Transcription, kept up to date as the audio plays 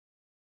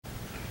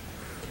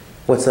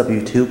What's up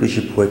YouTube, it's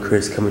your boy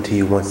Chris coming to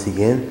you once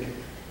again,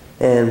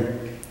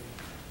 and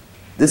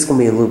this is going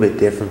to be a little bit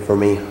different for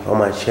me. On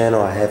my channel,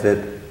 I have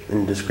it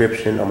in the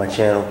description on my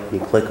channel.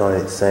 You click on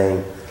it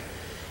saying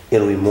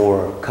it'll be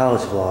more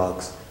college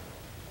vlogs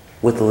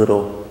with the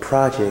little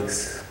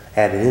projects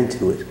added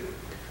into it.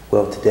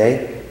 Well,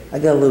 today I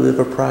got a little bit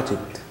of a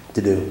project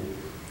to do.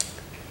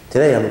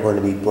 Today I'm going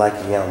to be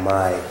blacking out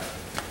my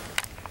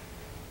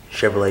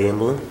Chevrolet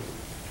emblem,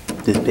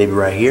 this baby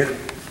right here.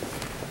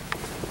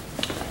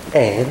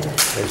 And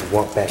let's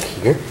walk back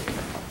here,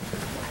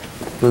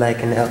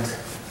 blacking out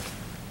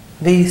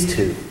these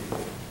two.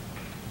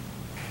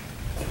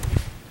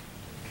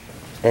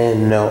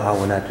 And no, I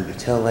will not do the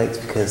tail lights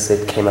because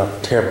it came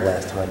out terrible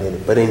last time I did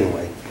it. But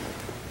anyway,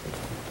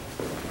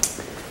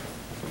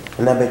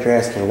 and I bet you're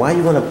asking, why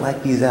you want to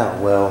black these out?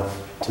 Well,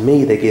 to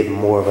me, they give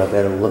more of a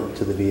better look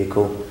to the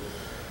vehicle.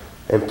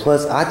 And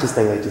plus, I just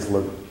think they just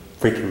look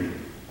freaking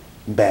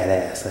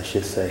badass, I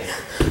should say.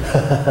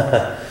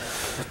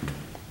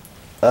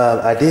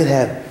 I did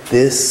have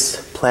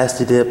this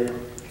plastic dip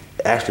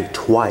actually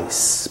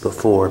twice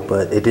before,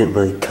 but it didn't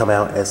really come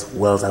out as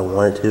well as I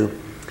wanted to.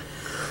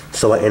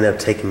 So I ended up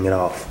taking it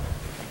off.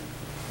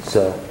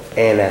 So,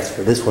 and as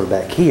for this one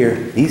back here,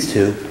 these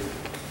two,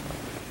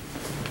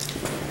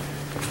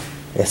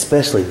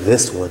 especially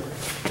this one,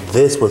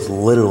 this was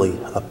literally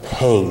a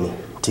pain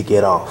to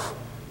get off.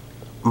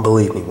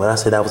 Believe me, when I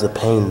said that was a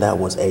pain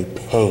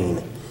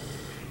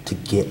to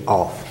get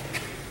off.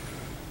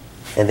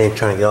 And then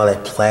trying to get all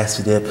that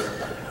plastic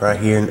dip right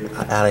here and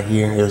out of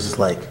here, it was just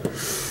like,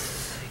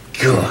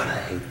 God,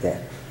 I hate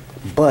that.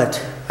 But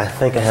I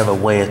think I have a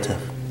way to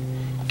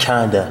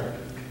kinda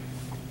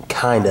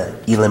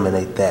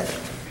eliminate that.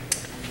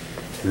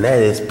 And that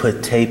is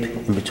put tape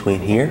in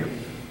between here.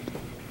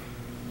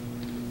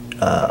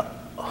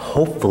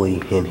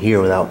 Hopefully in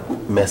here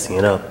without messing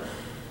it up.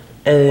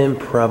 And then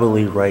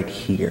probably right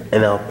here.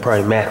 And I'll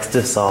probably max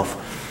this off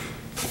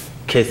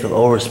in case of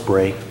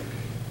overspray.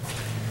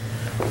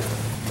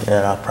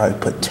 And I'll probably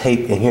put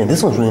tape in here. And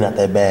this one's really not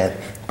that bad,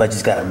 but I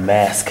just gotta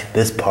mask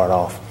this part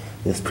off.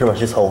 It's pretty much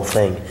this whole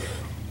thing.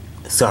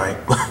 Sorry,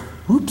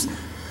 whoops.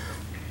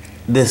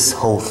 This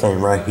whole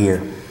thing right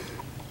here.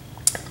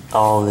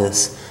 All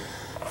this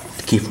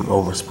to keep from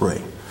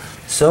overspray.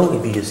 So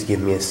if you just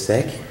give me a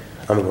sec,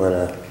 I'm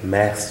gonna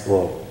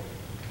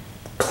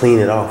clean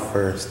it off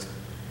first.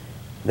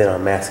 Then I'll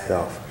mask it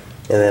off.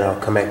 And then I'll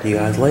come back to you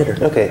guys later.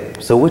 Okay,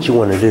 so what you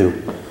wanna do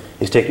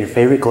is take your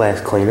favorite glass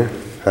cleaner.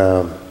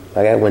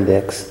 I got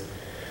Windex.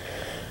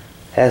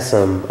 Has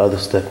some other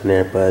stuff in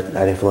there, but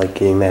I didn't feel like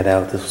getting that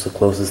out. This was the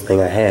closest thing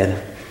I had.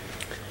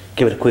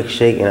 Give it a quick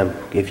shake, and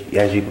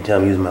as you can tell,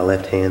 I'm using my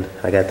left hand.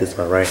 I got this in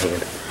my right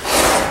hand.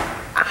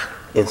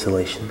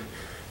 Insulation.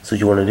 So what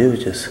you want to do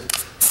is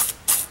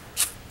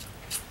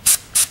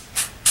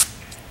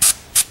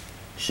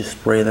just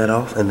spray that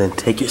off, and then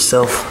take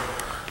yourself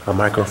a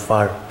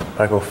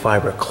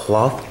microfiber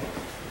cloth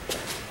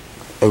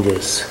and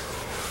just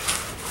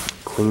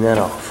clean that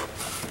off.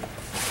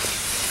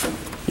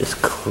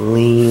 Just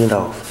clean it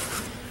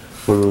off.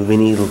 Remove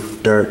any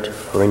dirt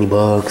or any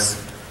bugs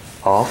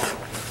off.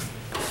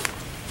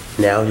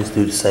 Now just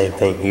do the same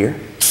thing here.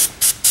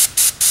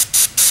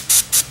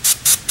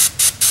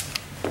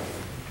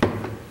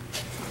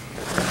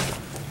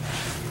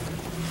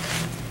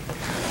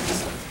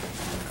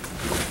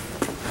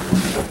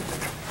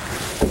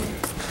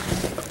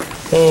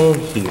 And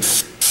here.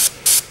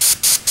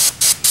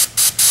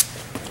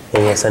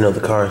 And yes, I know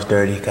the car is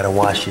dirty, gotta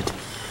wash it.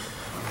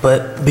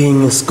 But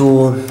being in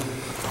school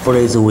 4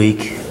 days a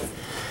week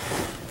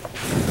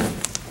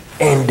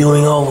and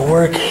doing all the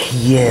work,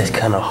 yeah, it's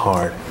kind of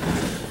hard.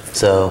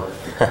 So,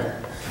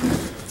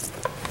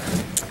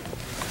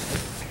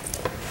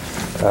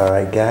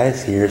 alright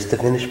guys, here's the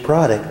finished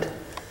product.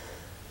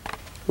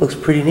 Looks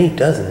pretty neat,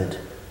 doesn't it?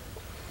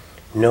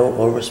 No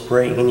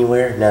overspray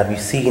anywhere. Now if you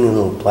see any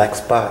little black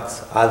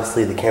spots,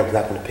 obviously the camera's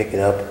not going to pick it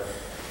up.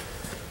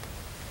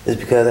 It's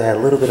because I had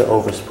a little bit of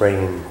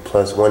overspray, and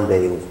plus one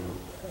day,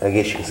 I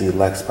guess you can see the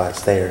black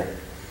spots there.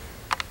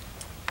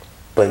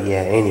 But yeah,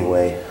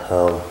 anyway,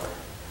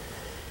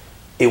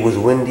 it was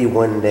windy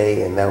one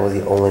day, and that was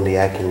the only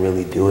day I can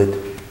really do it,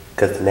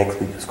 because the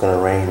next week was going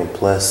to rain, and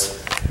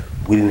plus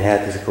we didn't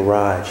have this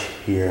garage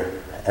here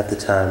at the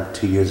time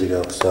 2 years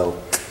ago. So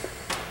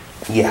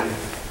yeah.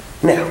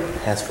 Now,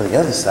 as for the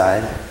other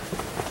side,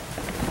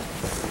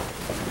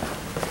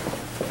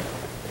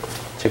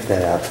 check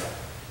that out.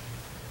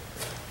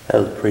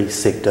 That was pretty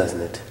sick, doesn't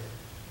it?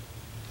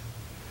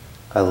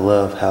 I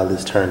love how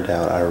this turned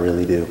out, I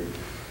really do.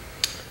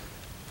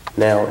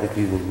 Now, if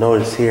you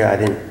notice here, I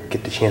didn't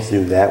get the chance to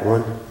do that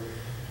one.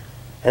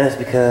 And that's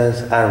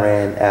because I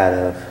ran out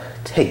of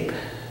tape.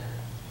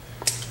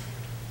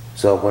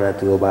 So I'm gonna have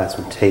to go buy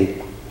some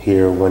tape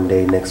here one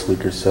day next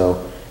week or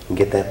so and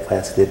get that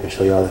plastic dip and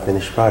show you all the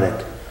finished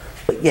product.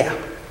 But yeah,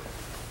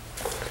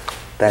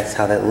 that's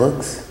how that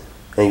looks.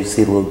 And you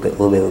see a little bit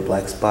of a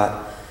black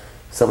spot.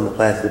 Some of the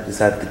plastic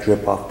decided to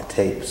drip off the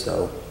tape,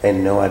 so,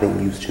 and no, I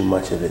didn't use too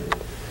much of it.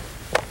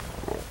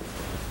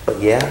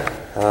 But yeah,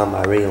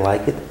 I really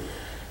like it,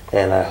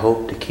 and I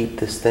hope to keep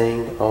this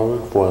thing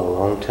on for a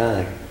long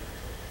time.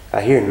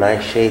 I hear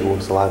nightshade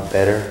works a lot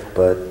better,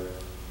 but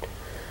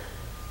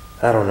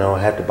I don't know.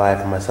 I have to buy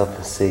it for myself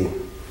and see.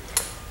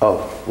 Oh,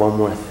 one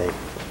more thing.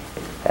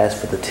 As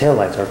for the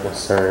taillights are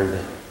concerned,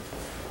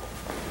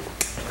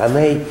 I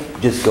may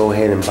just go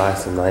ahead and buy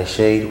some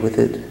nightshade with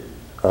it.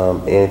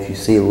 And if you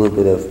see a little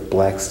bit of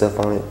black stuff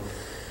on it,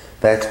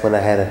 that's when I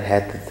had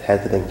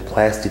the thing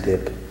plasti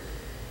dip.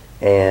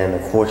 And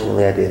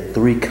unfortunately, I did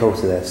 3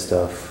 coats of that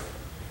stuff.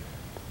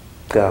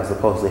 God, I was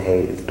supposed to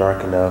hate it's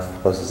dark enough.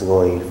 I was supposed to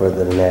go any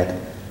further than that.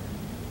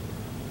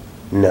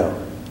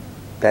 No,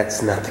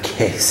 that's not the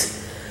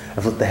case.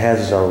 I flipped the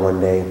hazards on one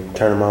day,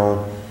 turned them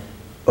on.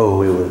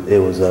 Oh, it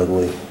was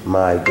ugly.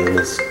 My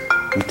goodness,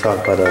 you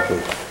talk about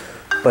ugly.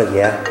 But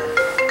yeah,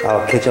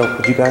 I'll catch up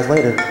with you guys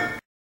later.